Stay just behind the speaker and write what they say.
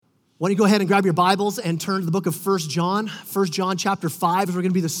Why don't you go ahead and grab your Bibles and turn to the book of 1 John. 1 John chapter 5 is where we're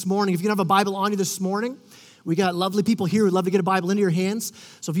going to be this morning. If you don't have a Bible on you this morning, we got lovely people here who'd love to get a Bible into your hands.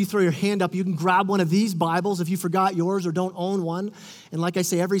 So if you throw your hand up, you can grab one of these Bibles if you forgot yours or don't own one. And like I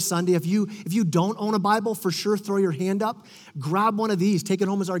say every Sunday, if you don't own a Bible, for sure throw your hand up. Grab one of these. Take it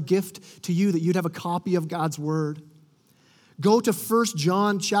home as our gift to you that you'd have a copy of God's Word. Go to 1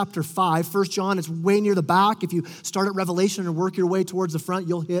 John chapter 5. 1 John is way near the back. If you start at Revelation and work your way towards the front,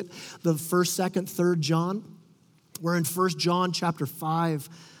 you'll hit the 1st, 2nd, 3rd John. We're in 1 John chapter 5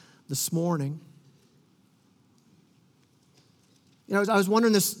 this morning. You know, I was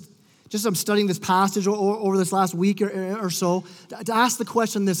wondering this, just as I'm studying this passage over this last week or so, to ask the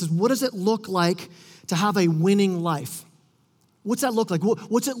question this is, what does it look like to have a winning life? What's that look like?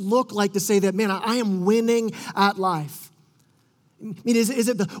 What's it look like to say that, man, I am winning at life? I mean, is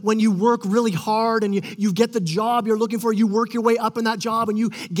it when you work really hard and you get the job you're looking for, you work your way up in that job and you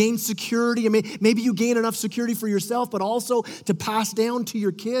gain security? I mean, maybe you gain enough security for yourself, but also to pass down to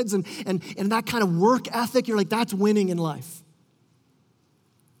your kids and that kind of work ethic, you're like, that's winning in life.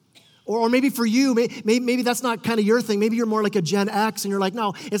 Or maybe for you, maybe that's not kind of your thing. Maybe you're more like a Gen X and you're like,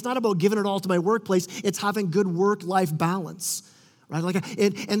 no, it's not about giving it all to my workplace. It's having good work-life balance. Right?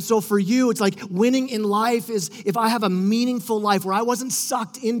 And so for you, it's like winning in life is if I have a meaningful life where I wasn't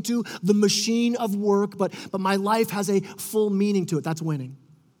sucked into the machine of work, but my life has a full meaning to it. That's winning.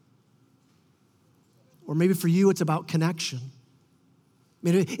 Or maybe for you, it's about connection.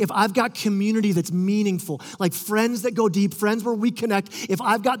 I mean, if I've got community that's meaningful, like friends that go deep, friends where we connect, if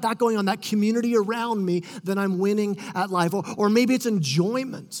I've got that going on, that community around me, then I'm winning at life. Or maybe it's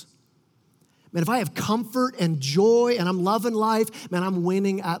enjoyment. Man, if I have comfort and joy and I'm loving life, man, I'm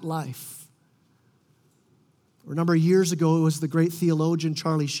winning at life. A number of years ago, it was the great theologian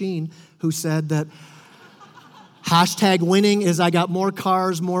Charlie Sheen who said that #winning is I got more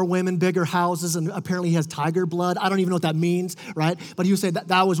cars, more women, bigger houses, and apparently he has tiger blood. I don't even know what that means, right? But he would say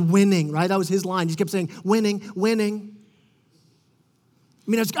that was winning, right? That was his line. He just kept saying, winning, winning.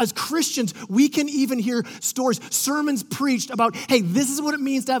 I mean, as Christians, we can even hear stories, sermons preached about, hey, this is what it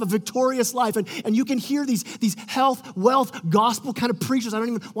means to have a victorious life. And you can hear these health, wealth, gospel kind of preachers. I don't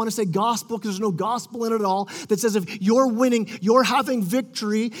even want to say gospel because there's no gospel in it at all. That says if you're winning, you're having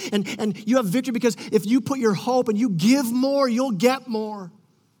victory. And you have victory because if you put your hope and you give more, you'll get more.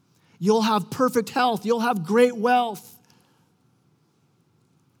 You'll have perfect health. You'll have great wealth.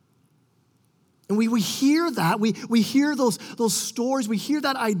 And we hear that, we hear those stories, we hear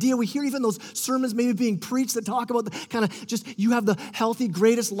that idea, we hear even those sermons maybe being preached that talk about the kind of just you have the healthy,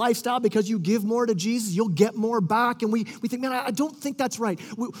 greatest lifestyle because you give more to Jesus, you'll get more back. And we think, man, I don't think that's right.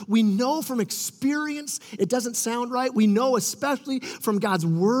 We know from experience it doesn't sound right. We know especially from God's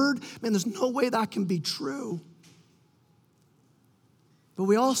word, man, there's no way that can be true. But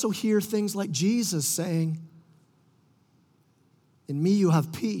we also hear things like Jesus saying, in me you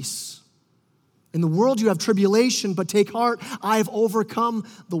have peace. In the world you have tribulation, but take heart, I have overcome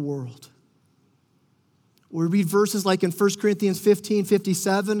the world. We read verses like in 1 Corinthians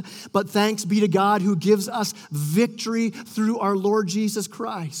 15:57, but thanks be to God who gives us victory through our Lord Jesus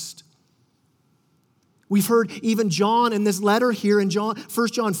Christ. We've heard even John in this letter here in 1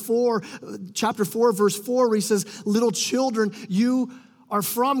 John 4, chapter 4, verse 4, where he says, little children, you are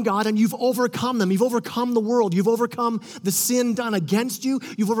from God and you've overcome them. You've overcome the world. You've overcome the sin done against you.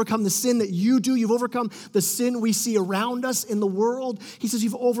 You've overcome the sin that you do. You've overcome the sin we see around us in the world. He says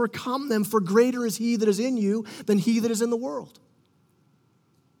you've overcome them, for greater is he that is in you than he that is in the world.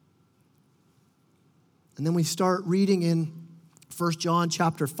 And then we start reading in 1 John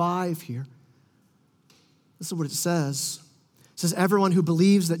chapter 5 here. This is what it says. It says, everyone who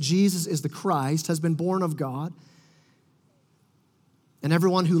believes that Jesus is the Christ has been born of God. And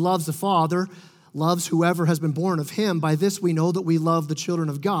everyone who loves the Father loves whoever has been born of him. By this we know that we love the children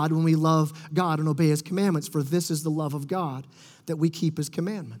of God when we love God and obey his commandments. For this is the love of God, that we keep his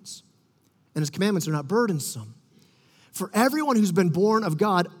commandments. And his commandments are not burdensome. For everyone who's been born of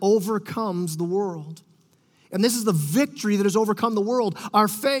God overcomes the world. And this is the victory that has overcome the world, our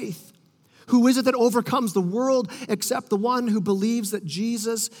faith. Who is it that overcomes the world except the one who believes that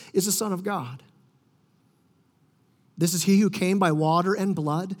Jesus is the Son of God? This is he who came by water and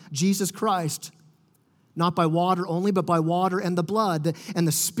blood, Jesus Christ, not by water only, but by water and the blood. And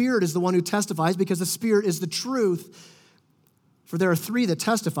the Spirit is the one who testifies, because the Spirit is the truth. For there are three that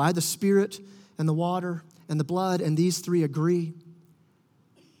testify, the Spirit and the water and the blood, and these three agree.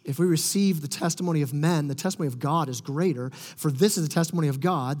 If we receive the testimony of men, the testimony of God is greater, for this is the testimony of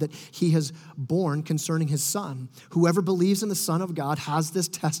God that he has borne concerning his Son. Whoever believes in the Son of God has this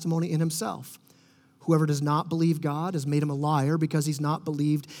testimony in himself. Whoever does not believe God has made him a liar because he's not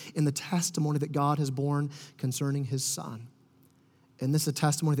believed in the testimony that God has borne concerning his Son. And this is a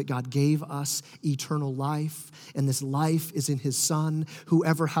testimony that God gave us eternal life, and this life is in his Son.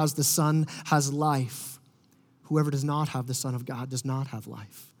 Whoever has the Son has life. Whoever does not have the Son of God does not have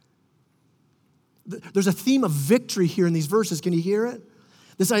life. There's a theme of victory here in these verses. Can you hear it?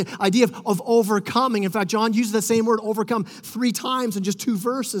 This idea of overcoming. In fact, John uses the same word overcome 3 times in just 2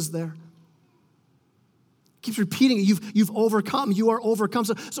 verses there. Keeps repeating it. You've overcome. You are overcome.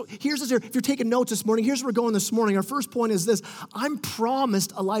 So here's this here. If you're taking notes this morning, here's where we're going this morning. Our first point is this. I'm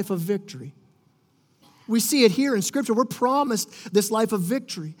promised a life of victory. We see it here in Scripture. We're promised this life of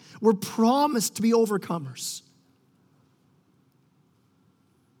victory. We're promised to be overcomers.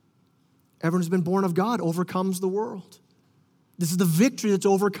 Everyone who's been born of God overcomes the world. This is the victory that's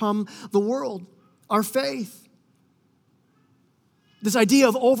overcome the world, our faith. This idea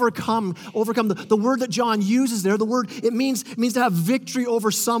of overcome, the word that John uses there, the word, it means to have victory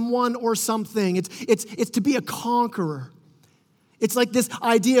over someone or something. It's to be a conqueror. It's like this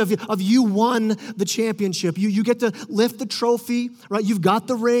idea of you won the championship. You get to lift the trophy, right? You've got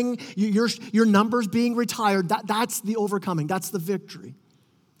the ring, your number's being retired. That's the overcoming, that's the victory.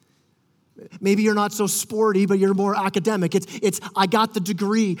 Maybe you're not so sporty, but you're more academic. It's I got the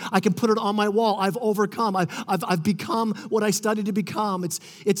degree. I can put it on my wall. I've overcome. I've become what I studied to become. It's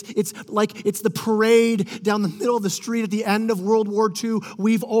like it's the parade down the middle of the street at the end of World War II.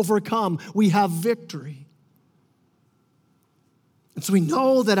 We've overcome. We have victory. And so we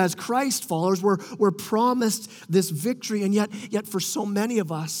know that as Christ followers, we're promised this victory, and yet for so many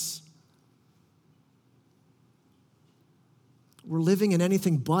of us, we're living in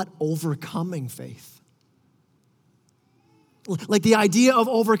anything but overcoming faith. Like the idea of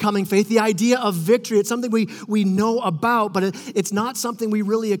overcoming faith, the idea of victory, it's something we know about, but it's not something we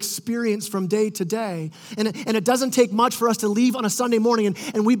really experience from day to day. And it doesn't take much for us to leave on a Sunday morning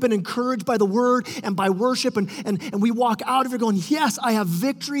and we've been encouraged by the word and by worship and we walk out of here going, yes, I have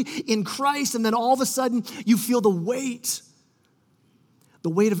victory in Christ. And then all of a sudden you feel the weight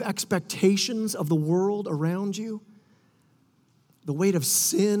of expectations of the world around you. The weight of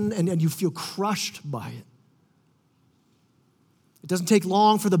sin, and you feel crushed by it. It doesn't take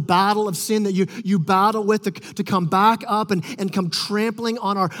long for the battle of sin that you battle with to come back up and come trampling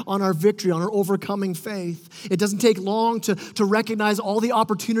on our victory, on our overcoming faith. It doesn't take long to recognize all the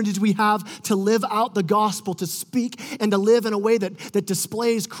opportunities we have to live out the gospel, to speak and to live in a way that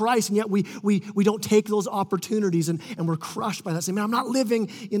displays Christ, and yet we don't take those opportunities and we're crushed by that, saying, man, I'm not living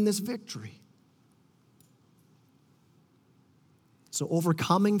in this victory. So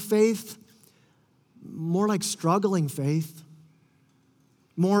overcoming faith, more like struggling faith,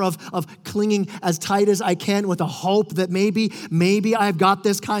 more of clinging as tight as I can with a hope that maybe I've got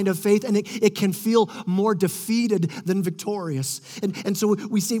this kind of faith, and it can feel more defeated than victorious. And so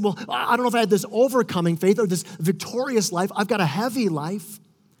we see, well, I don't know if I had this overcoming faith or this victorious life. I've got a heavy life.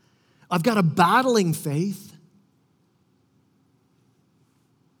 I've got a battling faith.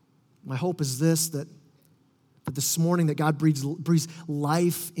 My hope is this, that this morning that God breathes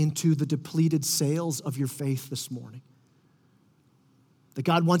life into the depleted sails of your faith this morning. That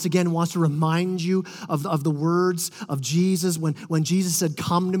God once again wants to remind you of the words of Jesus when Jesus said,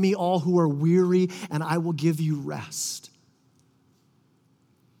 come to me all who are weary and I will give you rest.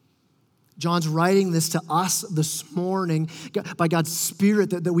 John's writing this to us this morning by God's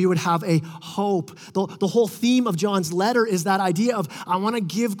Spirit that we would have a hope. The whole theme of John's letter is that idea of I want to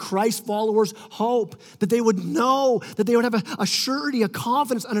give Christ followers hope, that they would know, that they would have a surety, a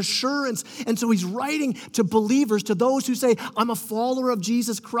confidence, an assurance. And so he's writing to believers, to those who say, I'm a follower of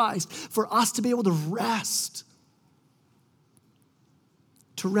Jesus Christ, for us to be able to rest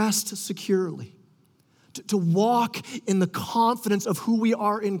securely. To walk in the confidence of who we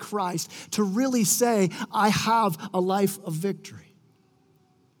are in Christ, to really say, I have a life of victory.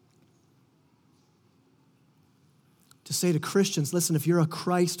 To say to Christians, listen, if you're a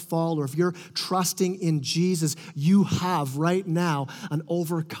Christ follower, if you're trusting in Jesus, you have right now an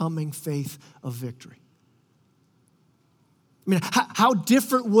overcoming faith of victory. I mean, how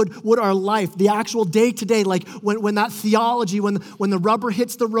different would our life, the actual day-to-day, like when that theology, when the rubber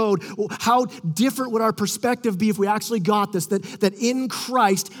hits the road, how different would our perspective be if we actually got this, that in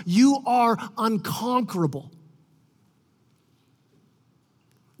Christ, you are unconquerable.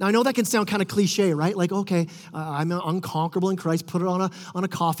 Now, I know that can sound kind of cliche, right? Like, okay, I'm unconquerable in Christ. Put it on a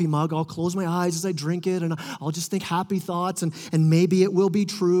coffee mug. I'll close my eyes as I drink it, and I'll just think happy thoughts, and maybe it will be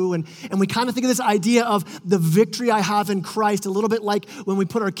true. And we kind of think of this idea of the victory I have in Christ a little bit like when we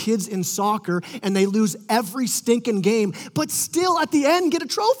put our kids in soccer, and they lose every stinking game, but still at the end get a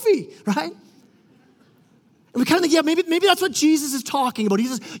trophy, right? And we kind of think, yeah, maybe that's what Jesus is talking about. He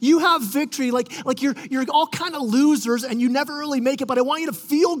says, you have victory, like you're all kind of losers and you never really make it, but I want you to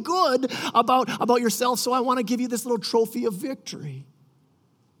feel good about yourself, so I want to give you this little trophy of victory.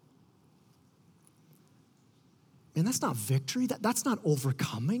 And that's not victory. That's not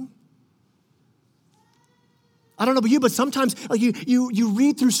overcoming. I don't know about you, but sometimes like you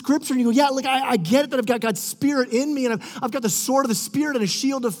read through Scripture and you go, yeah, like I get it that I've got God's Spirit in me and I've got the sword of the Spirit and a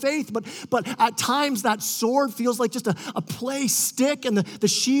shield of faith, but at times that sword feels like just a play stick and the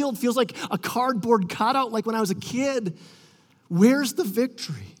shield feels like a cardboard cutout like when I was a kid. Where's the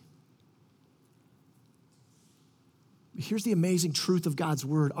victory? Here's the amazing truth of God's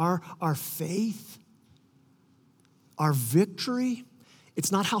word. Our faith, our victory,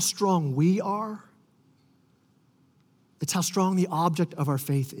 it's not how strong we are. It's how strong the object of our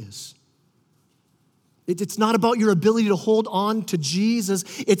faith is. It's not about your ability to hold on to Jesus.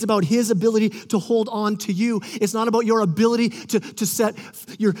 It's about his ability to hold on to you. It's not about your ability to set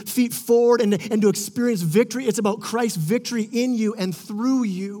your feet forward and to experience victory. It's about Christ's victory in you and through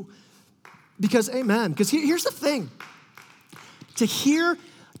you. Because, amen, because here's the thing. To hear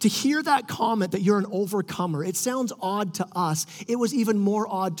that comment that you're an overcomer, it sounds odd to us. It was even more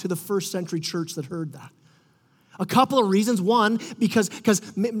odd to the first century church that heard that. A couple of reasons. One, because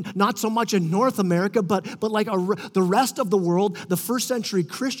not so much in North America, but like the rest of the world, the first century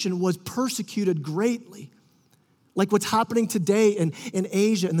Christian was persecuted greatly. Like what's happening today in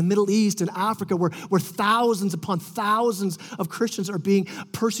Asia, in the Middle East, in Africa, where thousands upon thousands of Christians are being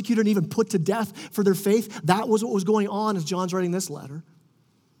persecuted and even put to death for their faith. That was what was going on as John's writing this letter.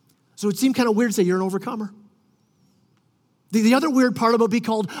 So it seemed kind of weird to say you're an overcomer. The other weird part about being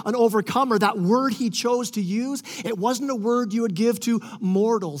called an overcomer, that word he chose to use, it wasn't a word you would give to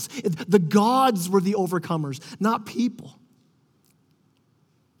mortals. The gods were the overcomers, not people.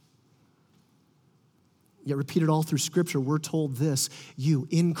 Yet repeated all through Scripture, we're told this: you,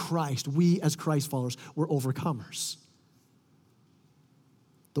 in Christ, we as Christ followers, we're overcomers.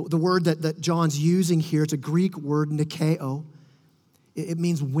 The word that John's using here, it's a Greek word, nikeo. It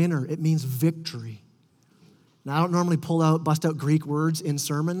means winner. It means victory. Now, I don't normally bust out Greek words in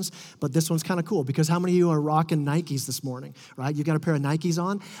sermons, but this one's kind of cool because how many of you are rocking Nikes this morning, right? You got a pair of Nikes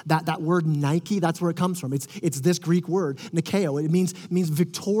on? That word Nike, that's where it comes from. It's this Greek word, nikeo. It means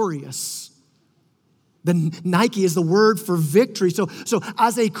victorious. The Nike is the word for victory. So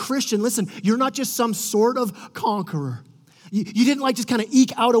as a Christian, listen, you're not just some sort of conqueror. You didn't like just kind of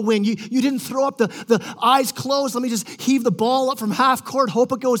eke out a win. You didn't throw up the eyes closed. Let me just heave the ball up from half court,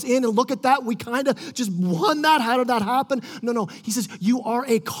 hope it goes in, and look at that. We kind of just won that. How did that happen? No. He says, you are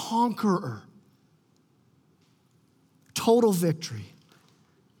a conqueror. Total victory.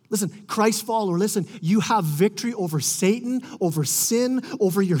 Listen, Christ follower, listen, you have victory over Satan, over sin,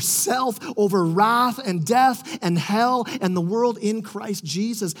 over yourself, over wrath and death and hell and the world in Christ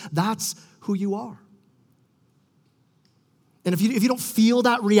Jesus. That's who you are. And if you don't feel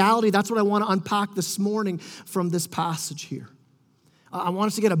that reality, that's what I want to unpack this morning from this passage here. I want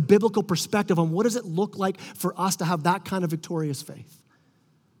us to get a biblical perspective on what does it look like for us to have that kind of victorious faith.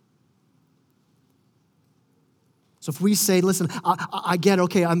 So if we say, listen, I get,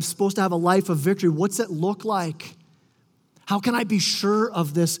 okay, I'm supposed to have a life of victory. What's it look like? How can I be sure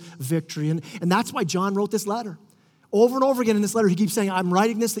of this victory? And that's why John wrote this letter. Over and over again in this letter, he keeps saying, I'm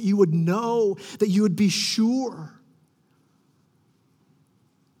writing this that you would know, that you would be sure.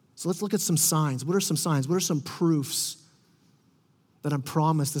 So let's look at some signs. What are some signs? What are some proofs that I'm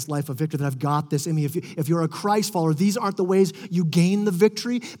promised this life of victory, that I've got this in me? If you're a Christ follower, these aren't the ways you gain the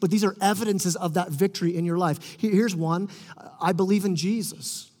victory, but these are evidences of that victory in your life. Here's one. I believe in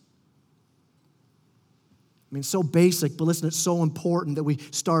Jesus. I mean, so basic, but listen, it's so important that we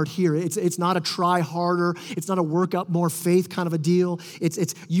start here. It's not a try harder. It's not a work up more faith kind of a deal.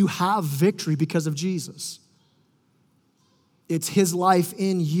 It's you have victory because of Jesus. It's his life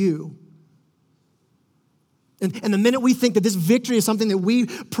in you. And the minute we think that this victory is something that we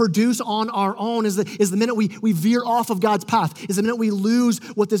produce on our own is the minute we veer off of God's path, is the minute we lose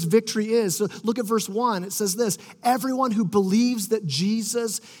what this victory is. So look at verse 1. It says this: everyone who believes that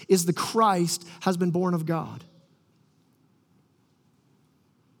Jesus is the Christ has been born of God.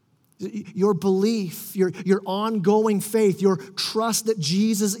 Your belief, your ongoing faith, your trust that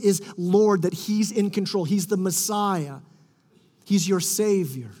Jesus is Lord, that he's in control, he's the Messiah. He's your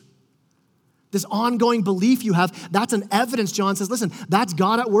Savior. This ongoing belief you have, that's an evidence, John says, listen, that's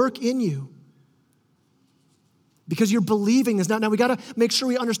God at work in you. Because you're believing this. Now we got to make sure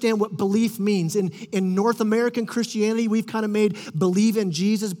we understand what belief means. In North American Christianity, we've kind of made believe in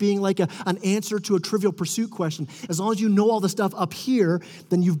Jesus being like an answer to a Trivial Pursuit question. As long as you know all the stuff up here,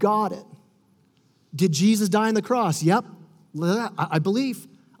 then you've got it. Did Jesus die on the cross? Yep. I believe.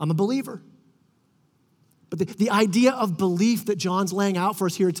 I'm a believer. But the idea of belief that John's laying out for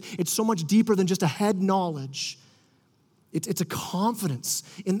us here, it's so much deeper than just a head knowledge. It's a confidence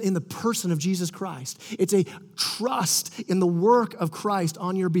in the person of Jesus Christ. It's a trust in the work of Christ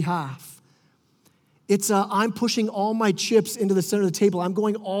on your behalf. It's I'm pushing all my chips into the center of the table. I'm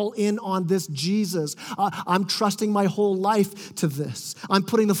going all in on this Jesus. I'm trusting my whole life to this. I'm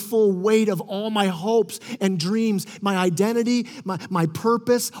putting the full weight of all my hopes and dreams, my identity, my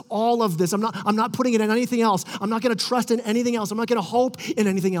purpose, all of this. I'm not putting it in anything else. I'm not going to trust in anything else. I'm not going to hope in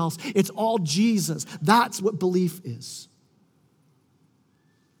anything else. It's all Jesus. That's what belief is.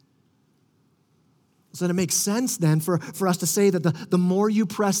 So then it makes sense then for us to say that the more you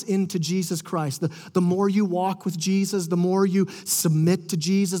press into Jesus Christ, the more you walk with Jesus, the more you submit to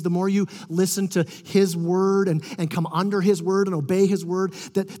Jesus, the more you listen to his word and come under his word and obey his word,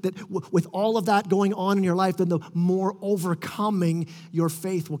 that with all of that going on in your life, then the more overcoming your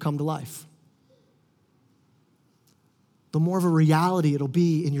faith will come to life. The more of a reality it'll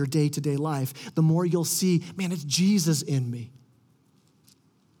be in your day-to-day life, the more you'll see, man, it's Jesus in me.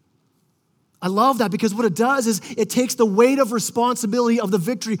 I love that because what it does is it takes the weight of responsibility of the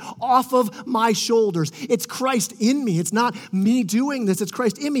victory off of my shoulders. It's Christ in me. It's not me doing this. It's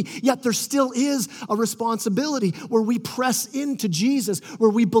Christ in me. Yet there still is a responsibility where we press into Jesus, where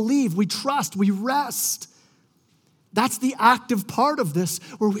we believe, we trust, we rest. That's the active part of this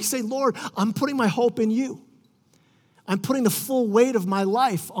where we say, Lord, I'm putting my hope in you. I'm putting the full weight of my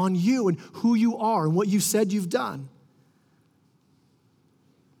life on you and who you are and what you said you've done.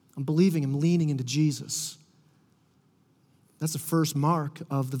 I'm believing, I'm leaning into Jesus. That's the first mark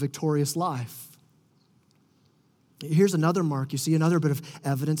of the victorious life. Here's another mark. You see, another bit of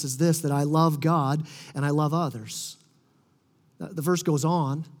evidence is this, that I love God and I love others. The verse goes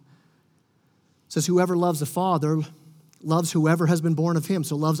on. It says, whoever loves the Father loves whoever has been born of him,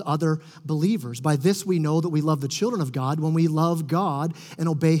 so loves other believers. By this we know that we love the children of God when we love God and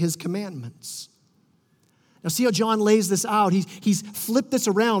obey his commandments. Now see how John lays this out. He's flipped this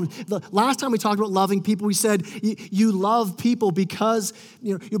around. The last time we talked about loving people, we said you love people because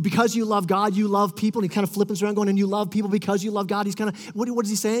you love God, you love people. And he kind of flips this around going, and you love people because you love God. He's kind of, what is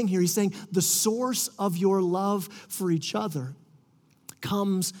he saying here? He's saying the source of your love for each other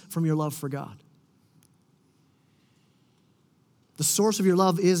comes from your love for God. The source of your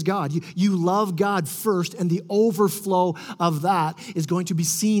love is God. You love God first, and the overflow of that is going to be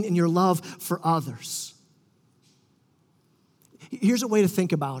seen in your love for others. Here's a way to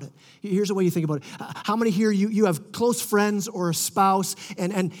think about it. Here's a way you think about it. How many here, you have close friends or a spouse,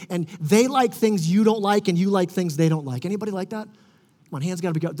 and they like things you don't like, and you like things they don't like? Anybody like that? Come on, hands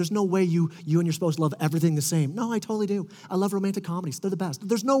got to be up. There's no way you and your spouse love everything the same. No, I totally do. I love romantic comedies. They're the best.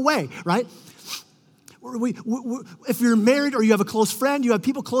 There's no way, right? If you're married or you have a close friend, you have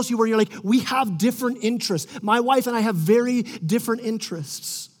people close to you where you're like, we have different interests. My wife and I have very different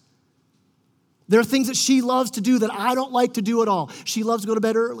interests. There are things that she loves to do that I don't like to do at all. She loves to go to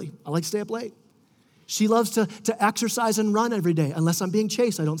bed early. I like to stay up late. She loves to exercise and run every day. Unless I'm being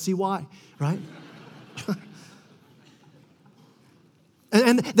chased, I don't see why, right?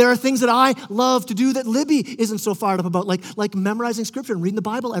 And there are things that I love to do that Libby isn't so fired up about, like memorizing scripture and reading the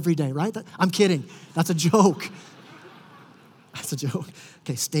Bible every day, right? I'm kidding. That's a joke. That's a joke.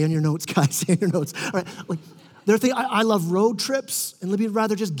 Okay, stay on your notes, guys. Stay on your notes. All right. There are things, I love road trips, and Libby would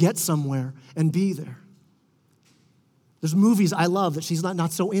rather just get somewhere and be there. There's movies I love that she's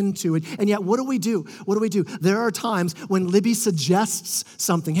not so into. And yet, what do we do? What do we do? There are times when Libby suggests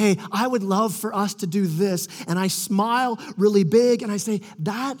something. Hey, I would love for us to do this. And I smile really big, and I say,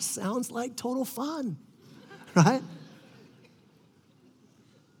 that sounds like total fun, right?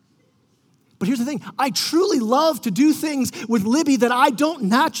 But here's the thing. I truly love to do things with Libby that I don't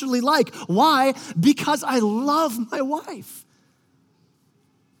naturally like. Why? Because I love my wife.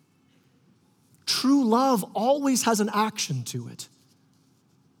 True love always has an action to it.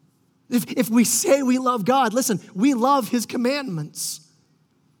 If we say we love God, listen, we love his commandments.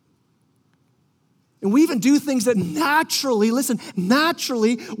 And we even do things that naturally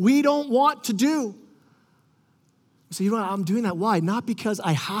we don't want to do. So you know what? I'm doing that. Why? Not because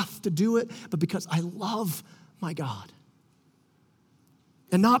I have to do it, but because I love my God.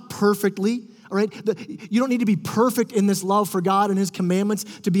 And not perfectly, all right? You don't need to be perfect in this love for God and his commandments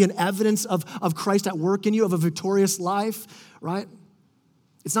to be an evidence of Christ at work in you, of a victorious life, right?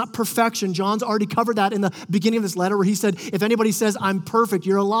 It's not perfection. John's already covered that in the beginning of this letter where he said, if anybody says, I'm perfect,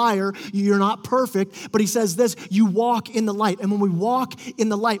 you're a liar, you're not perfect. But he says this, you walk in the light. And when we walk in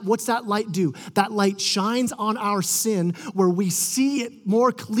the light, what's that light do? That light shines on our sin where we see it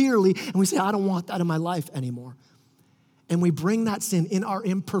more clearly and we say, I don't want that in my life anymore. And we bring that sin in our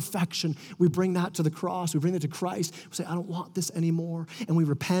imperfection. We bring that to the cross. We bring it to Christ. We say, I don't want this anymore. And we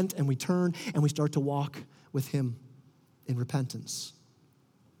repent and we turn and we start to walk with him in repentance.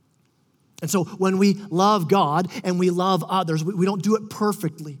 And so when we love God and we love others, we don't do it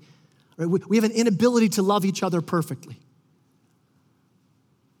perfectly. Right? We have an inability to love each other perfectly.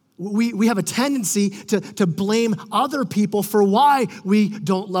 We have a tendency to blame other people for why we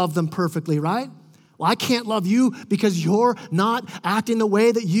don't love them perfectly, right? Well, I can't love you because you're not acting the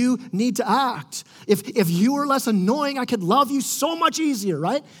way that you need to act. If you were less annoying, I could love you so much easier,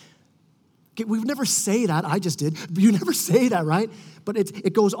 right? We would never say that. I just did. You never say that, right? But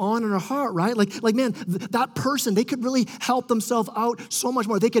it goes on in our heart, right? Like man, that person, they could really help themselves out so much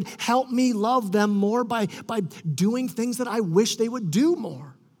more. They could help me love them more by doing things that I wish they would do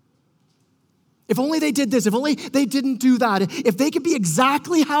more. If only they did this, if only they didn't do that, if they could be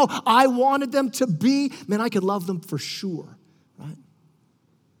exactly how I wanted them to be, man, I could love them for sure, right?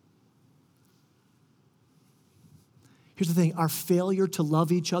 Here's the thing, our failure to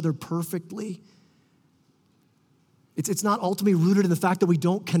love each other perfectly, it's not ultimately rooted in the fact that we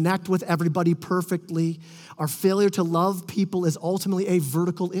don't connect with everybody perfectly. Our failure to love people is ultimately a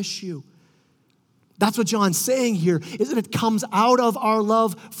vertical issue. That's what John's saying here, is that it comes out of our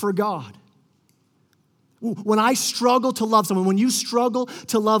love for God. When I struggle to love someone, when you struggle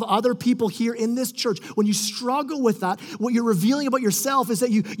to love other people here in this church, when you struggle with that, what you're revealing about yourself is that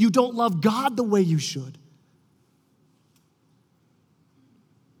you don't love God the way you should.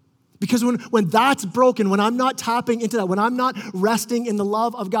 Because when that's broken, when I'm not tapping into that, when I'm not resting in the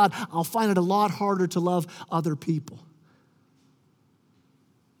love of God, I'll find it a lot harder to love other people.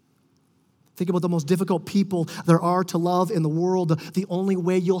 Think about the most difficult people there are to love in the world. The only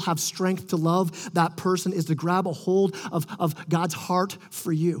way you'll have strength to love that person is to grab a hold of God's heart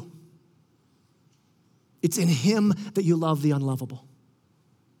for you. It's in him that you love the unlovable.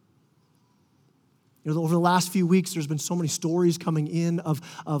 You know, over the last few weeks, there's been so many stories coming in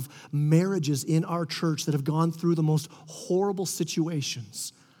of marriages in our church that have gone through the most horrible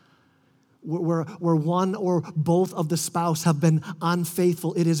situations where one or both of the spouse have been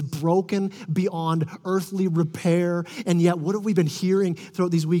unfaithful. It is broken beyond earthly repair. And yet, what have we been hearing throughout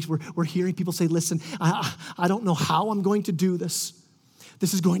these weeks? We're hearing people say, listen, I don't know how I'm going to do this.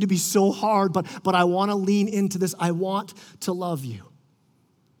 This is going to be so hard, but I want to lean into this. I want to love you.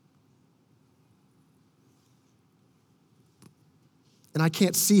 And I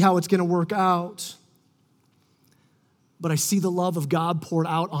can't see how it's going to work out. But I see the love of God poured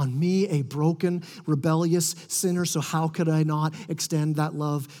out on me, a broken, rebellious sinner. So how could I not extend that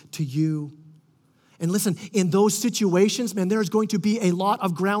love to you? And listen, in those situations, man, there's going to be a lot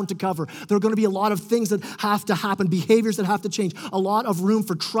of ground to cover. There are going to be a lot of things that have to happen, behaviors that have to change, a lot of room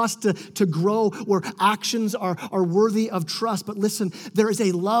for trust to grow where actions are worthy of trust. But listen, there is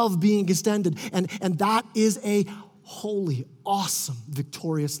a love being extended, and that is a holy, awesome,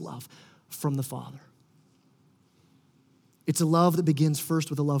 victorious love from the Father. It's a love that begins first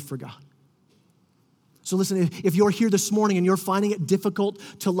with a love for God. So listen, if you're here this morning and you're finding it difficult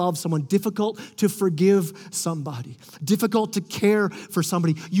to love someone, difficult to forgive somebody, difficult to care for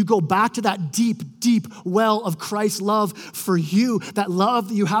somebody, you go back to that deep, deep well of Christ's love for you, that love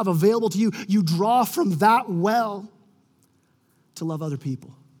that you have available to you. You draw from that well to love other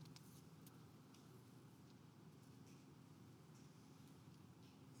people.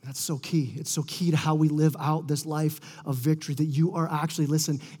 That's so key. It's so key to how we live out this life of victory, that you are actually,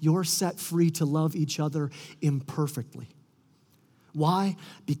 listen, you're set free to love each other imperfectly. Why?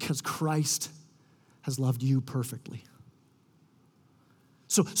 Because Christ has loved you perfectly.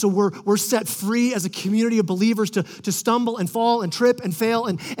 So we're set free as a community of believers to stumble and fall and trip and fail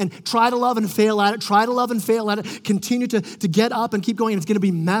and try to love and fail at it, try to love and fail at it, continue to get up and keep going. And it's going to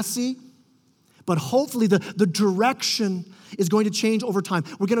be messy, but hopefully the direction is going to change over time.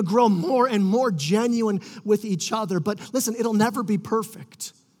 We're going to grow more and more genuine with each other. But listen, it'll never be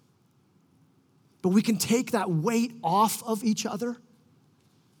perfect. But we can take that weight off of each other.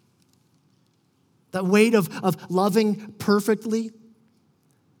 That weight of loving perfectly.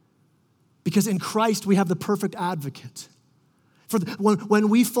 Because in Christ, we have the perfect advocate. When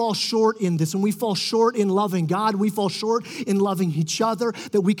we fall short in this, when we fall short in loving God, we fall short in loving each other,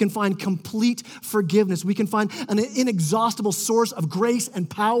 that we can find complete forgiveness. We can find an inexhaustible source of grace and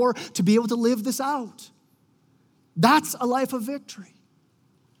power to be able to live this out. That's a life of victory.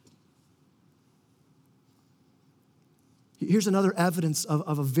 Here's another evidence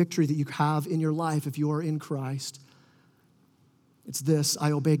of a victory that you have in your life if you are in Christ. It's this: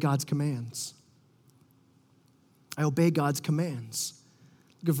 I obey God's commands. I obey God's commands.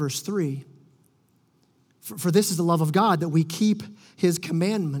 Look at verse 3. For this is the love of God, that we keep his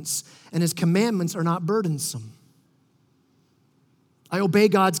commandments, and his commandments are not burdensome. I obey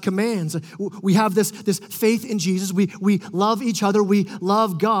God's commands. We have this faith in Jesus. We love each other. We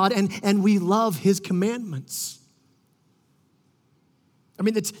love God, and we love his commandments. I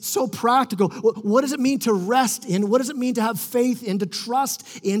mean, it's so practical. What does it mean to rest in? What does it mean to have faith in, to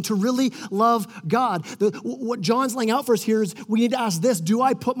trust in, to really love God? What John's laying out for us here is we need to ask this: do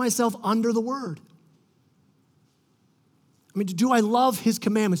I put myself under the word? I mean, do I love his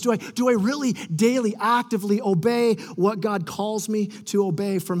commandments? Do I really daily, actively obey what God calls me to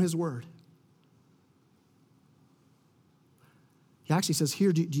obey from his word? He actually says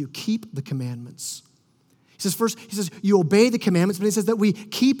here, do you keep the commandments? He says first, you obey the commandments, but he says that we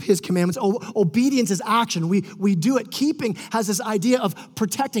keep his commandments. Obedience is action. We do it. Keeping has this idea of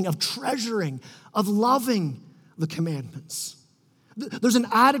protecting, of treasuring, of loving the commandments. There's an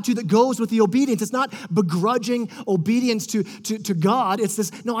attitude that goes with the obedience. It's not begrudging obedience to God. It's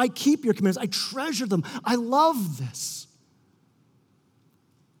this: no, I keep your commandments. I treasure them. I love this.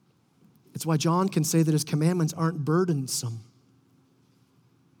 It's why John can say that his commandments aren't burdensome.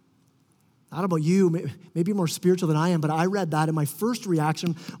 I don't know about you, maybe more spiritual than I am, but I read that, and my first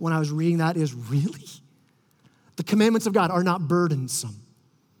reaction when I was reading that is, really? The commandments of God are not burdensome.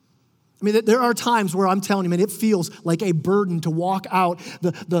 I mean, there are times where I'm telling you, man, it feels like a burden to walk out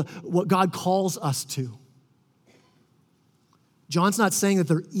what God calls us to. John's not saying that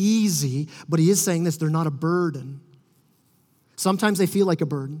they're easy, but he is saying this: they're not a burden. Sometimes they feel like a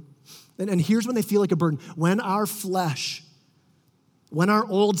burden. And here's when they feel like a burden: when our flesh, when our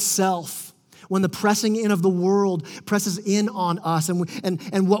old self, when the pressing in of the world presses in on us,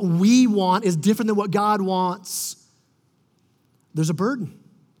 and what we want is different than what God wants, there's a burden.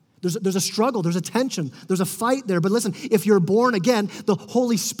 There's a struggle, there's a tension, there's a fight there. But listen, if you're born again, the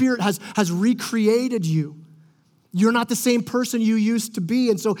Holy Spirit has recreated you. You're not the same person you used to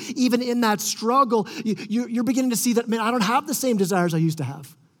be. And so even in that struggle, you're beginning to see that, man, I don't have the same desires I used to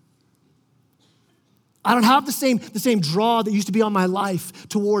have. I don't have the same draw that used to be on my life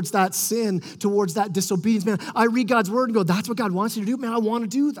towards that sin, towards that disobedience. Man, I read God's word and go, that's what God wants you to do? Man, I want to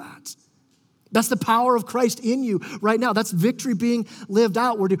do that. That's the power of Christ in you right now. That's victory being lived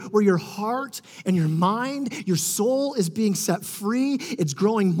out, where your heart and your mind, your soul is being set free. It's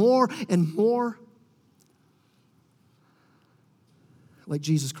growing more and more like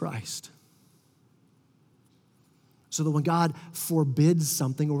Jesus Christ. So that when God forbids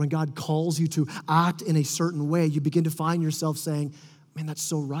something, or when God calls you to act in a certain way, you begin to find yourself saying, man, that's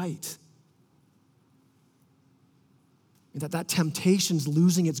so right. That temptation's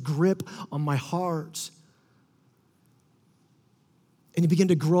losing its grip on my heart. And you begin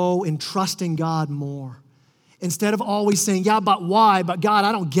to grow in trusting God more. Instead of always saying, yeah, but why? But God,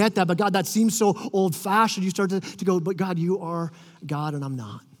 I don't get that. But God, that seems so old-fashioned. You start to go, but God, you are God and I'm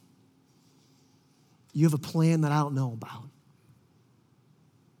not. You have a plan that I don't know about.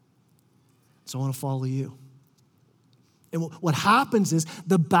 So I want to follow you. And what happens is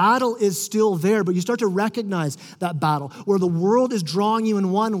the battle is still there, but you start to recognize that battle where the world is drawing you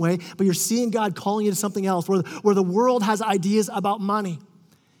in one way, but you're seeing God calling you to something else, where the world has ideas about money.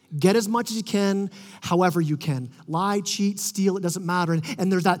 Get as much as you can, however you can. Lie, cheat, steal, it doesn't matter.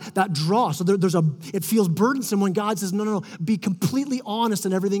 And there's that draw. So it feels burdensome when God says, no, be completely honest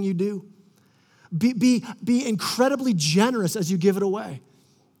in everything you do. Be incredibly generous as you give it away.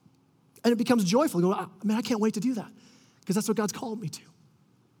 And it becomes joyful. You go, man, I can't wait to do that, because that's what God's called me to.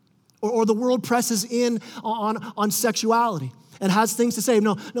 Or the world presses in on sexuality and has things to say.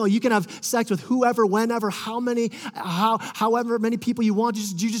 No, you can have sex with whoever, whenever, however many people you want.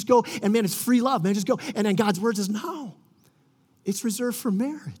 You just go, and man, it's free love, man, just go. And then God's word says, no, it's reserved for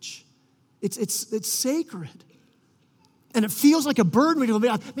marriage. It's sacred. And it feels like a burden.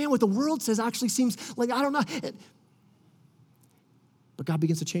 Man, what the world says actually seems like, I don't know. But God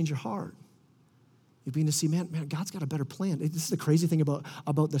begins to change your heart. You begin to see, man, God's got a better plan. This is the crazy thing about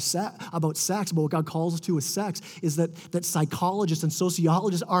sex, about what God calls us to with sex, is that psychologists and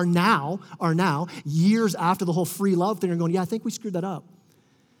sociologists are now, years after the whole free love thing, are going, yeah, I think we screwed that up.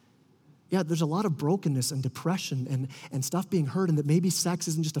 Yeah, there's a lot of brokenness and depression and stuff being heard, and that maybe sex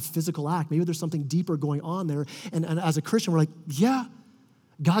isn't just a physical act. Maybe there's something deeper going on there. And as a Christian, we're like, yeah,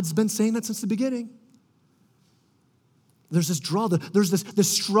 God's been saying that since the beginning. There's this draw, there's this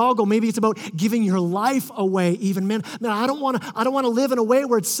struggle. Maybe it's about giving your life away even. Man, I don't want to live in a way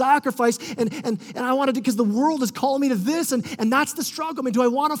where it's sacrifice and I want to do, because the world is calling me to this and that's the struggle. I mean, do I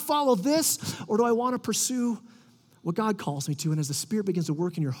want to follow this or do I want to pursue what God calls me to? And as the Spirit begins to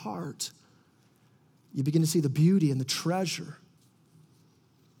work in your heart, you begin to see the beauty and the treasure.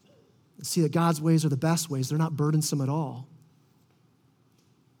 And see that God's ways are the best ways. They're not burdensome at all.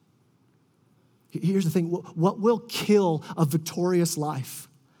 Here's the thing, what will kill a victorious life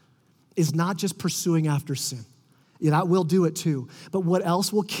is not just pursuing after sin. Yeah, that will do it too. But what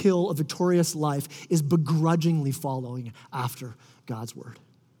else will kill a victorious life is begrudgingly following after God's word.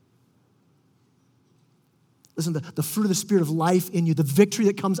 Listen, the fruit of the Spirit of life in you, the victory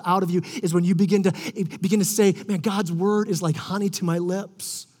that comes out of you is when you begin to say, man, God's word is like honey to my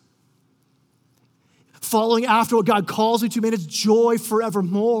lips. Following after what God calls me to, man, it's joy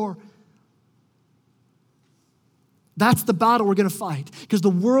forevermore. That's the battle we're going to fight, because the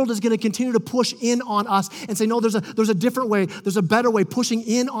world is going to continue to push in on us and say, no, there's a different way. There's a better way, pushing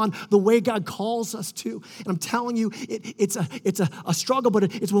in on the way God calls us to. And I'm telling you, it's a struggle, but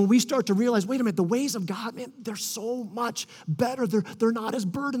it's when we start to realize, wait a minute, the ways of God, man, they're so much better. They're not as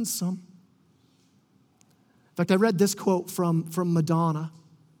burdensome. In fact, I read this quote from Madonna.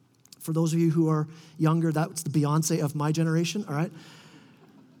 For those of you who are younger, that's the Beyonce of my generation, all right?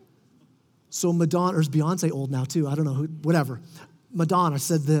 So Madonna, or is Beyonce old now too? I don't know, whatever. Madonna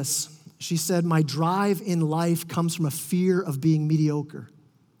said this. She said, my drive in life comes from a fear of being mediocre.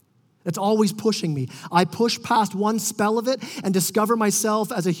 It's always pushing me. I push past one spell of it and discover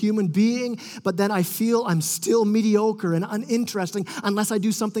myself as a human being, but then I feel I'm still mediocre and uninteresting unless I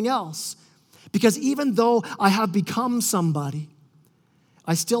do something else. Because even though I have become somebody,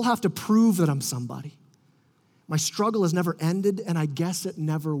 I still have to prove that I'm somebody. My struggle has never ended, and I guess it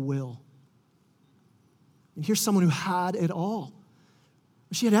never will. And here's someone who had it all.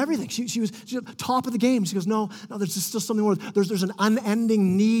 She had everything. She was top of the game. She goes, no, there's still something more. There's an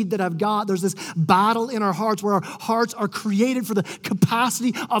unending need that I've got. There's this battle in our hearts where our hearts are created for the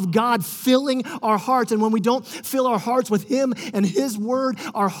capacity of God filling our hearts. And when we don't fill our hearts with Him and His word,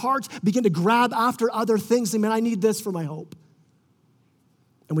 our hearts begin to grab after other things. And man, I need this for my hope.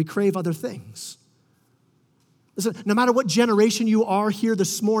 And we crave other things. Listen, no matter what generation you are here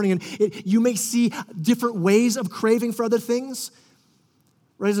this morning, and you may see different ways of craving for other things.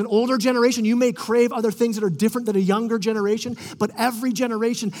 Right? As an older generation, you may crave other things that are different than a younger generation, but every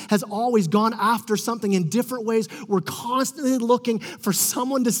generation has always gone after something in different ways. We're constantly looking for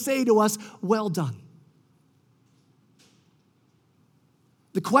someone to say to us, well done.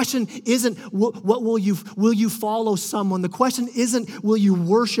 The question isn't, what will you follow someone? The question isn't, will you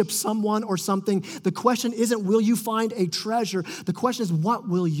worship someone or something? The question isn't, will you find a treasure? The question is, what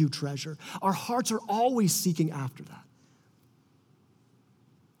will you treasure? Our hearts are always seeking after that.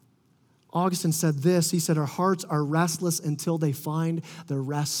 Augustine said this. He said, our hearts are restless until they find their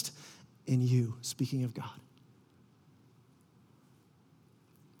rest in you, speaking of God.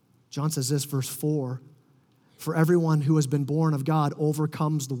 John says this, verse 4, for everyone who has been born of God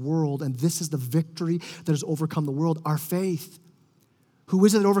overcomes the world, and this is the victory that has overcome the world, our faith. Who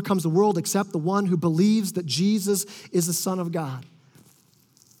is it that overcomes the world except the one who believes that Jesus is the Son of God?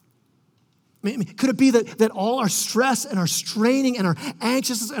 I mean, could it be that all our stress and our straining and our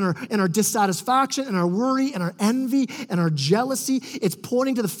anxiousness and our dissatisfaction and our worry and our envy and our jealousy, it's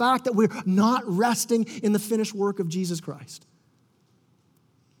pointing to the fact that we're not resting in the finished work of Jesus Christ?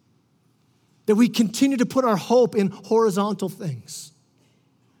 That we continue to put our hope in horizontal things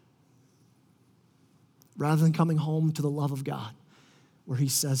rather than coming home to the love of God where He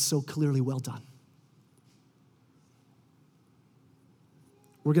says so clearly, well done.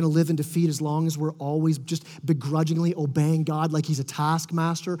 We're going to live in defeat as long as we're always just begrudgingly obeying God like He's a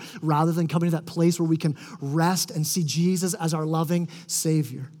taskmaster rather than coming to that place where we can rest and see Jesus as our loving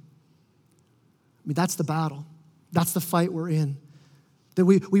Savior. I mean, that's the battle. That's the fight we're in. That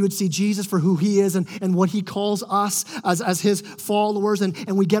we would see Jesus for who He is and what He calls us as His followers,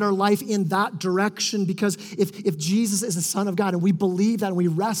 and we get our life in that direction, because if Jesus is the Son of God and we believe that and we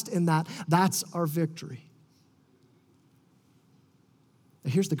rest in that, that's our victory. Now,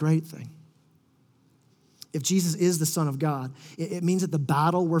 here's the great thing. If Jesus is the Son of God, it means that the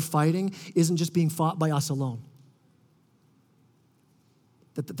battle we're fighting isn't just being fought by us alone.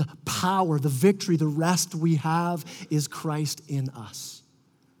 That the power, the victory, the rest we have is Christ in us.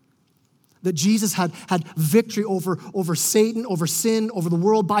 That Jesus had victory over Satan, over sin, over the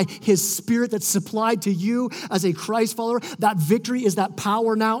world by his Spirit that's supplied to you as a Christ follower. That victory is that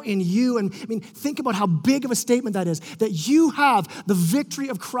power now in you. And I mean, think about how big of a statement that is, that you have the victory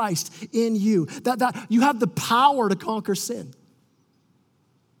of Christ in you, that you have the power to conquer sin.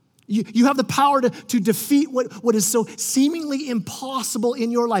 You have the power to defeat what is so seemingly impossible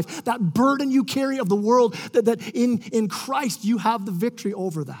in your life. That burden you carry of the world, that in Christ you have the victory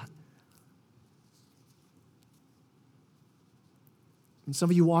over that. And some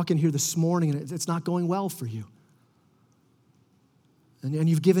of you walk in here this morning and it's not going well for you. And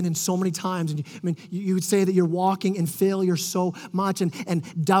you've given in so many times. And you would say that you're walking in failure so much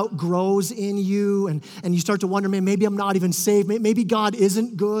and doubt grows in you. And you start to wonder, man, maybe I'm not even saved. Maybe God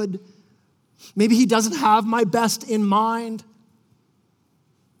isn't good. Maybe he doesn't have my best in mind.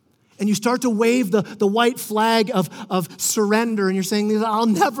 And you start to wave the white flag of surrender. And you're saying, I'll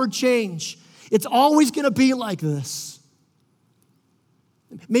never change. It's always going to be like this.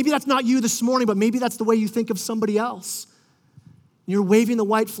 Maybe that's not you this morning, but maybe that's the way you think of somebody else. You're waving the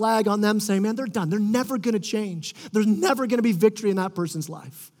white flag on them saying, man, they're done. They're never going to change. There's never going to be victory in that person's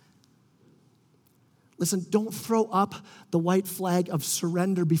life. Listen, don't throw up the white flag of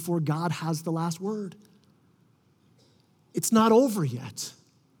surrender before God has the last word. It's not over yet.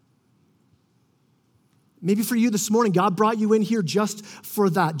 Maybe for you this morning, God brought you in here just for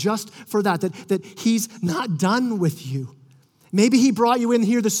that that he's not done with you. Maybe he brought you in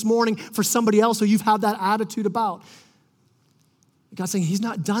here this morning for somebody else who you've had that attitude about. God's saying he's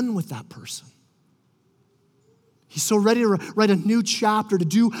not done with that person. He's so ready to write a new chapter, to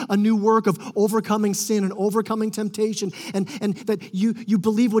do a new work of overcoming sin and overcoming temptation, and that you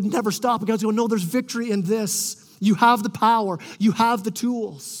believe would never stop. And God's going, no, there's victory in this. You have the power. You have the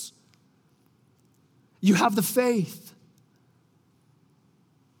tools. You have the faith.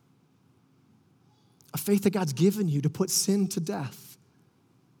 A faith that God's given you to put sin to death.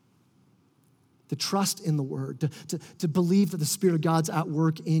 To trust in the word. To believe that the Spirit of God's at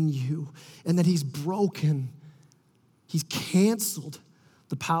work in you. And that he's broken. He's canceled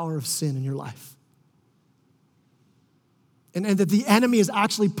the power of sin in your life. And that the enemy is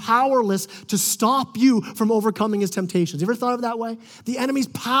actually powerless to stop you from overcoming his temptations. You ever thought of it that way? The enemy's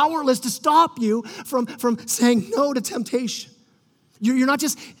powerless to stop you from saying no to temptation. You're not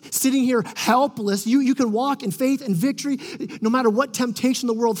just sitting here helpless. You can walk in faith and victory no matter what temptation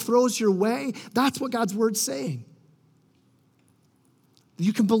the world throws your way. That's what God's word's saying.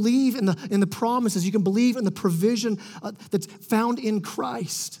 You can believe in the promises. You can believe in the provision that's found in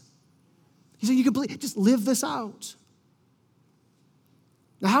Christ. He said you can believe, just live this out.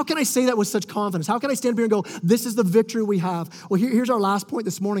 Now, how can I say that with such confidence? How can I stand here and go, this is the victory we have? Well, here's our last point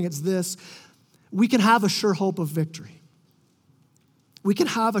this morning. It's this. We can have a sure hope of victory. We can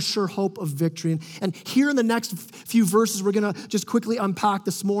have a sure hope of victory. And here in the next few verses, we're going to just quickly unpack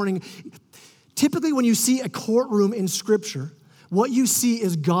this morning. Typically, when you see a courtroom in Scripture, what you see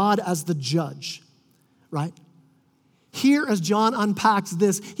is God as the judge, right? Here, as John unpacks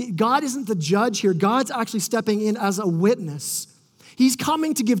this, God isn't the judge here. God's actually stepping in as a witness. He's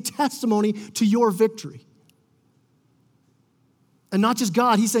coming to give testimony to your victory. And not just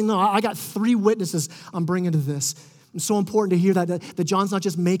God. He's saying, no, I got 3 witnesses I'm bringing to this. It's so important to hear that John's not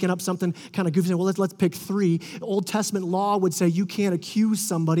just making up something kind of goofy, saying, well, let's pick 3. Old Testament law would say you can't accuse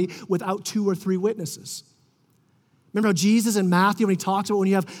somebody without 2 or 3 witnesses. Remember how Jesus in Matthew, when he talks about when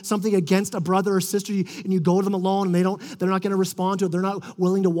you have something against a brother or sister and you go to them alone and they're not going to respond to it, they're not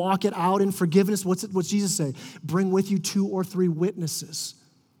willing to walk it out in forgiveness, what's Jesus say? Bring with you 2 or 3 witnesses.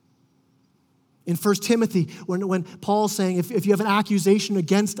 In 1 Timothy, when Paul's saying, if you have an accusation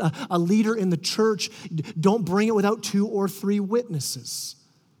against a leader in the church, don't bring it without 2 or 3 witnesses.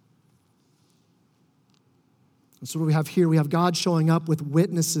 And so what we have here, we have God showing up with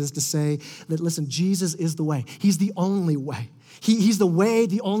witnesses to say that, listen, Jesus is the way. He's the only way. He's the way,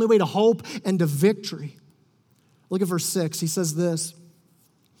 the only way to hope and to victory. Look at verse 6. He says this,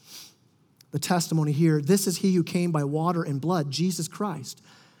 the testimony here, this is he who came by water and blood, Jesus Christ.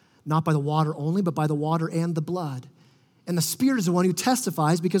 Not by the water only, but by the water and the blood. And the Spirit is the one who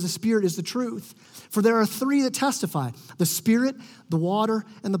testifies because the Spirit is the truth. For there are 3 that testify, the Spirit, the water,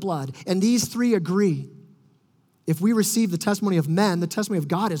 and the blood. And these 3 agree. If we receive the testimony of men, the testimony of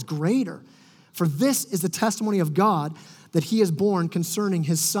God is greater. For this is the testimony of God that he has borne concerning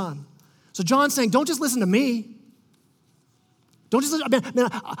his Son. So John's saying, don't just listen to me. Don't just listen, man,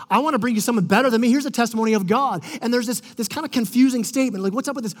 I want to bring you someone better than me. Here's the testimony of God. And there's this kind of confusing statement. Like, what's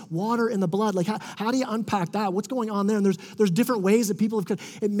up with this water and the blood? Like, how do you unpack that? What's going on there? And there's different ways that people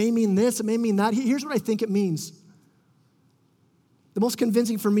have, it may mean this, it may mean that. Here's what I think it means. The most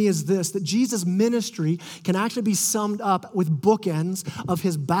convincing for me is this, that Jesus' ministry can actually be summed up with bookends of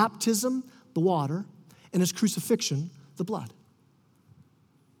his baptism, the water, and his crucifixion, the blood.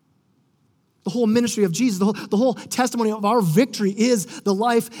 The whole ministry of Jesus, the whole testimony of our victory is the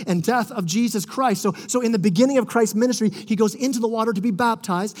life and death of Jesus Christ. So in the beginning of Christ's ministry, he goes into the water to be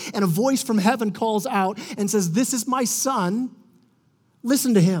baptized, and a voice from heaven calls out and says, "This is my son,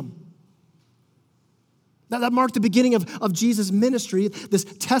 listen to him." That marked the beginning of Jesus' ministry, this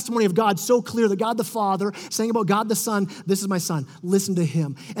testimony of God so clear that God the Father saying about God the Son, "This is my son, listen to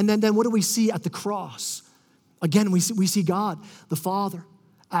him." And then what do we see at the cross? Again, we see God the Father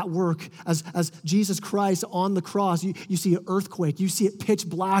at work as Jesus Christ on the cross. You see an earthquake. You see it pitch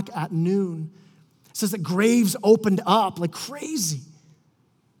black at noon. It says that graves opened up like crazy.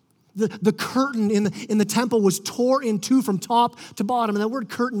 The curtain in the temple was tore in two from top to bottom. And that word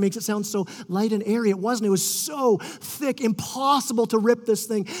curtain makes it sound so light and airy. It wasn't. It was so thick, impossible to rip this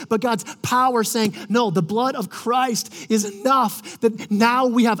thing. But God's power saying, no, the blood of Christ is enough that now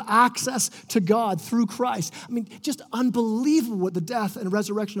we have access to God through Christ. I mean, just unbelievable what the death and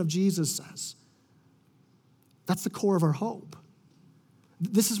resurrection of Jesus says. That's the core of our hope.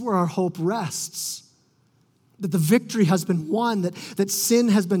 This is where our hope rests. That the victory has been won, that sin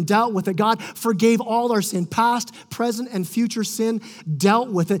has been dealt with, that God forgave all our sin, past, present, and future sin, dealt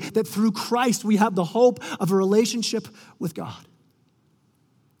with it, that through Christ we have the hope of a relationship with God.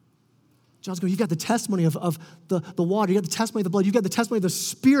 John's going, you've got the testimony of the water, you've got the testimony of the blood, you've got the testimony of the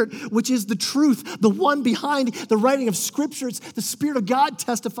Spirit, which is the truth, the one behind the writing of Scripture. It's the Spirit of God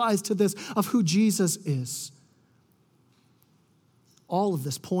testifies to this, of who Jesus is. All of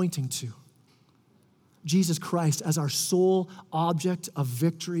this pointing to Jesus Christ as our sole object of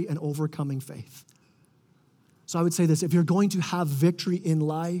victory and overcoming faith. So I would say this, if you're going to have victory in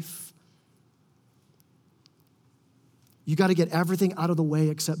life, you got to get everything out of the way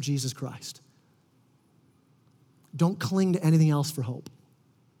except Jesus Christ. Don't cling to anything else for hope.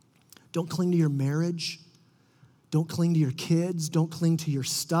 Don't cling to your marriage. Don't cling to your kids. Don't cling to your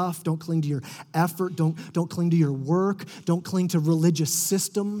stuff. Don't cling to your effort. Don't cling to your work. Don't cling to religious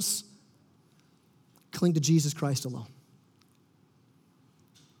systems. Cling to Jesus Christ alone.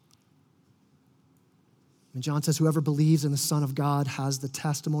 And John says, whoever believes in the Son of God has the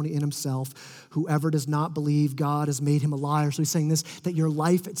testimony in himself. Whoever does not believe, God has made him a liar. So he's saying this, that your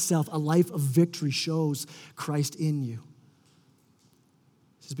life itself, a life of victory, shows Christ in you.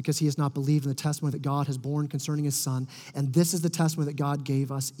 This is because he has not believed in the testimony that God has borne concerning his Son. And this is the testimony that God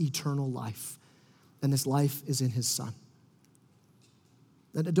gave us, eternal life. And this life is in his Son.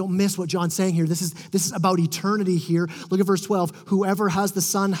 Don't miss what John's saying here. This is about eternity here. Look at verse 12. Whoever has the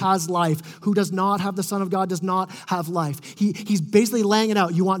Son has life. Who does not have the Son of God does not have life. He's basically laying it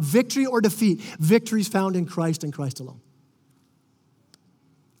out. You want victory or defeat? Victory is found in Christ and Christ alone.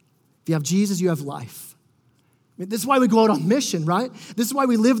 If you have Jesus, you have life. I mean, this is why we go out on mission, right? This is why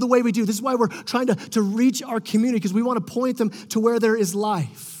we live the way we do. This is why we're trying to reach our community, because we want to point them to where there is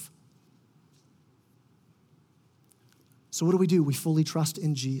life. So what do? We fully trust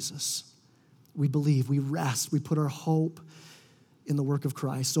in Jesus. We believe, we rest, we put our hope in the work of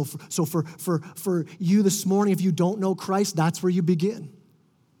Christ. So for you this morning, if you don't know Christ, that's where you begin.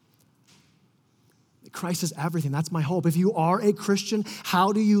 Christ is everything. That's my hope. If you are a Christian,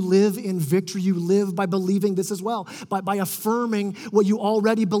 how do you live in victory? You live by believing this as well, by affirming what you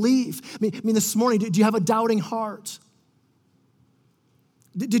already believe. I mean, this morning, do you have a doubting heart?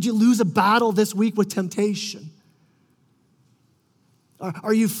 Did you lose a battle this week with temptation?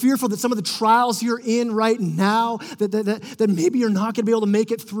 Are you fearful that some of the trials you're in right now, that maybe you're not going to be able to make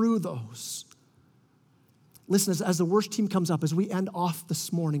it through those? Listen, as the worship team comes up, as we end off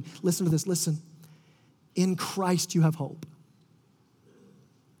this morning, listen to this, listen. In Christ you have hope.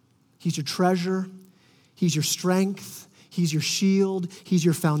 He's your treasure. He's your strength. He's your shield. He's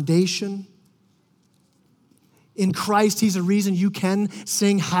your foundation. In Christ, he's a reason you can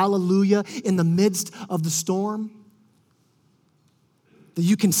sing hallelujah in the midst of the storm. That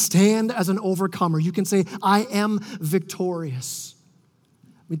you can stand as an overcomer. You can say, I am victorious.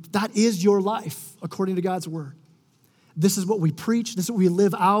 I mean, that is your life, according to God's word. This is what we preach. This is what we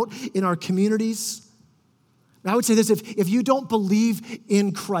live out in our communities. And I would say this, if you don't believe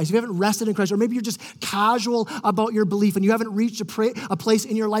in Christ, if you haven't rested in Christ, or maybe you're just casual about your belief and you haven't reached a place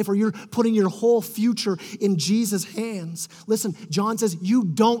in your life where you're putting your whole future in Jesus' hands, listen, John says you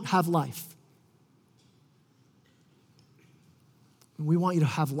don't have life. We want you to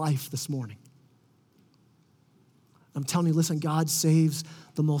have life this morning. I'm telling you, listen, God saves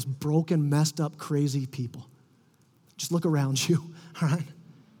the most broken, messed up, crazy people. Just look around you, all right?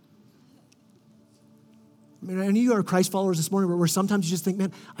 I mean, any of you are Christ followers this morning where sometimes you just think,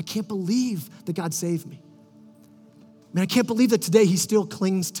 man, I can't believe that God saved me. Man, I can't believe that today he still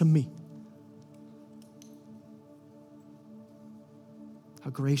clings to me. How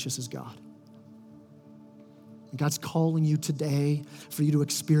gracious is God. And God's calling you today for you to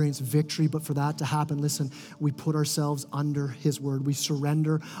experience victory, but for that to happen, listen, we put ourselves under his word. We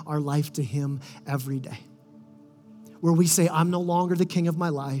surrender our life to him every day. Where we say, I'm no longer the king of my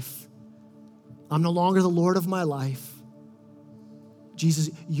life. I'm no longer the Lord of my life. Jesus,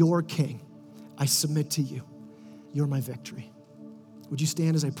 you're king. I submit to you. You're my victory. Would you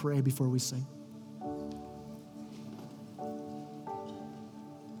stand as I pray before we sing?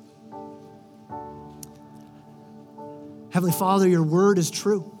 Heavenly Father, your word is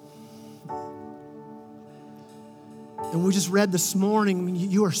true. And we just read this morning, I mean,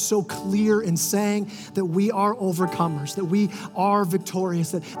 you are so clear in saying that we are overcomers, that we are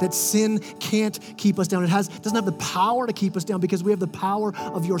victorious, that sin can't keep us down. It doesn't have the power to keep us down because we have the power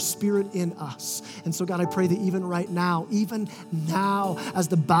of your Spirit in us. And so, God, I pray that even now, as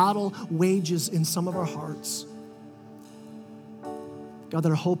the battle wages in some of our hearts, God, that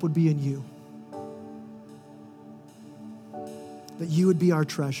our hope would be in you, that you would be our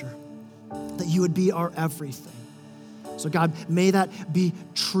treasure, that you would be our everything. So God, may that be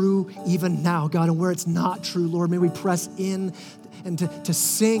true even now, God. And where it's not true, Lord, may we press in and to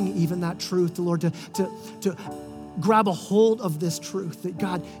sing even that truth, Lord, to grab a hold of this truth that,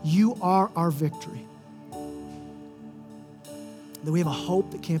 God, you are our victory. That we have a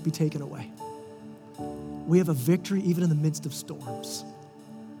hope that can't be taken away. We have a victory even in the midst of storms.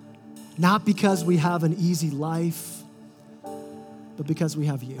 Not because we have an easy life, but because we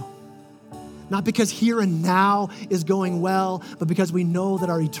have you. Not because here and now is going well, but because we know that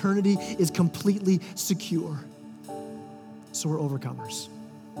our eternity is completely secure. So we're overcomers.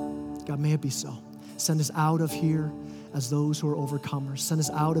 God, may it be so. Send us out of here as those who are overcomers. Send us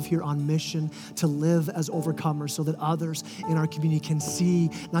out of here on mission to live as overcomers so that others in our community can see,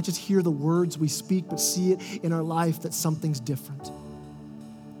 not just hear the words we speak, but see it in our life that something's different.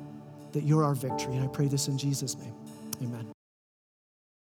 That you're our victory. And I pray this in Jesus' name. Amen.